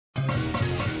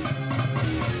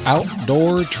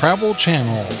Outdoor Travel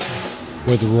Channel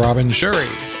with Robin Sherry.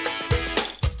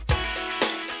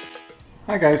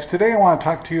 Hi guys, today I want to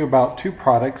talk to you about two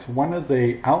products. One is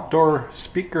a outdoor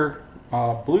speaker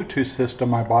Bluetooth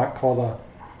system I bought called a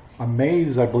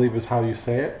AOMAIS, I believe is how you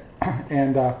say it,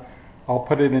 and I'll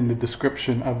put it in the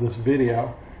description of this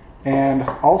video. And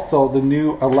also the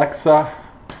new Alexa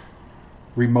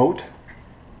remote,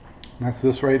 that's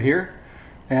this right here.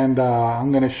 And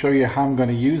I'm going to show you how I'm going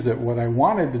to use it. What I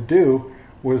wanted to do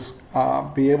was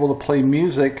be able to play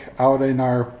music out in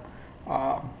our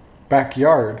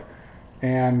backyard,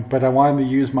 but I wanted to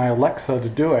use my Alexa to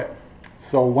do it.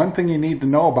 So one thing you need to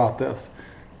know about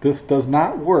this does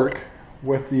not work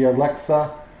with the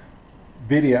Alexa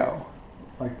video,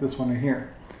 like this one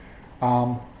here.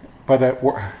 But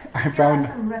I found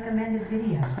some recommended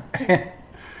videos.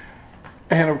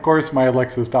 and of course my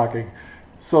Alexa's talking.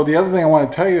 So the other thing I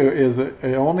want to tell you is that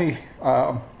it only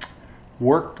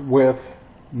worked with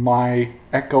my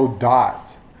Echo Dots.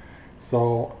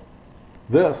 So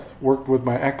this worked with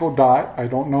my Echo Dot. I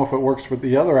don't know if it works with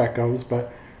the other Echoes,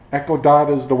 but Echo Dot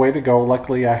is the way to go.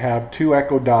 Luckily I have two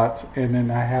Echo Dots, and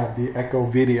then I have the Echo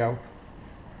Video.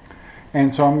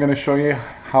 And so I'm going to show you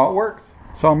how it works.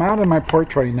 So I'm out on my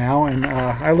porch right now, and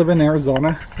I live in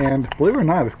Arizona, and believe it or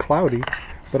not, it's cloudy,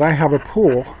 but I have a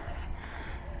pool.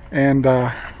 And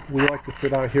we like to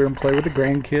sit out here and play with the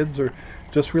grandkids or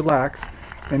just relax.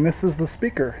 And this is the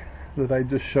speaker that I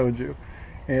just showed you.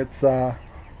 It's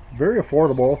very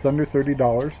affordable. It's under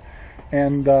 $30,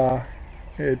 and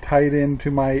it tied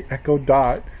into my Echo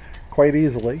Dot quite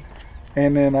easily.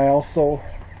 And then I also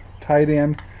tied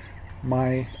in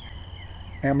my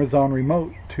Amazon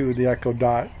remote to the Echo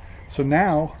Dot. So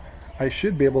now I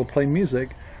should be able to play music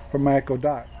from my Echo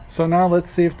Dot. So now let's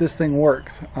see if this thing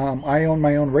works. I own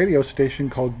my own radio station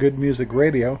called Good Music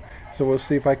Radio, so we'll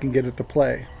see if I can get it to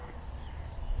play.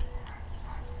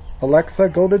 Alexa,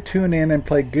 go to TuneIn and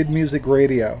play Good Music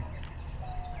Radio.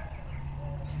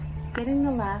 Getting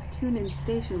the last tune-in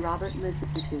station Robert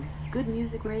listened to, Good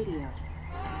Music Radio.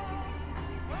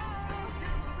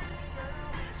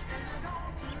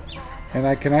 And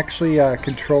I can actually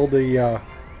control the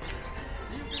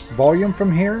volume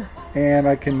from here, and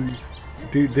I can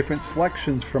do different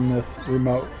selections from this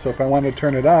remote. So if I want to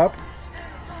turn it up,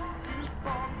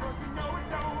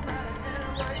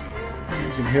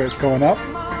 you can hear it's going up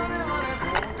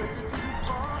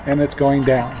and it's going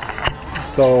down.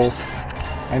 So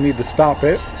I need to stop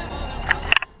it.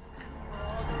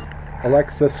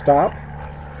 Alexa, stop.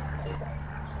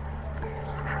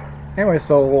 Anyway,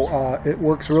 so it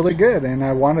works really good, and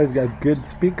I wanted a good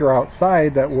speaker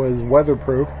outside that was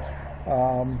weatherproof.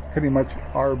 Pretty much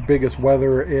our biggest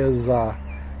weather is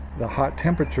the hot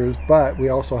temperatures, but we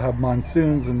also have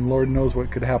monsoons, and Lord knows what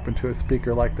could happen to a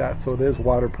speaker like that, so it is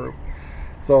waterproof.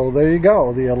 So there you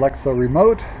go, the Alexa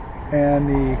remote and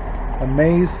the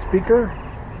AOMAIS speaker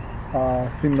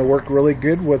seem to work really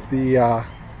good with the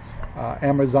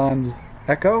Amazon's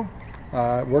Echo.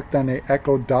 It worked on the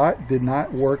Echo Dot, did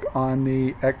not work on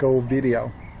the Echo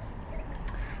Video.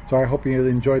 So I hope you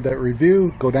enjoyed that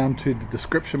review. Go down to the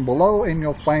description below and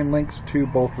you'll find links to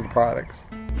both of the products.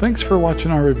 Thanks for watching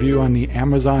our review on the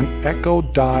Amazon Echo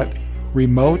Dot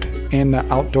remote and the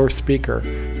outdoor speaker.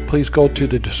 Please go to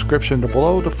the description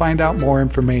below to find out more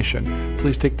information.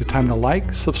 Please take the time to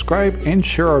like, subscribe, and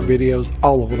share our videos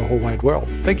all over the whole wide world.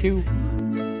 Thank you.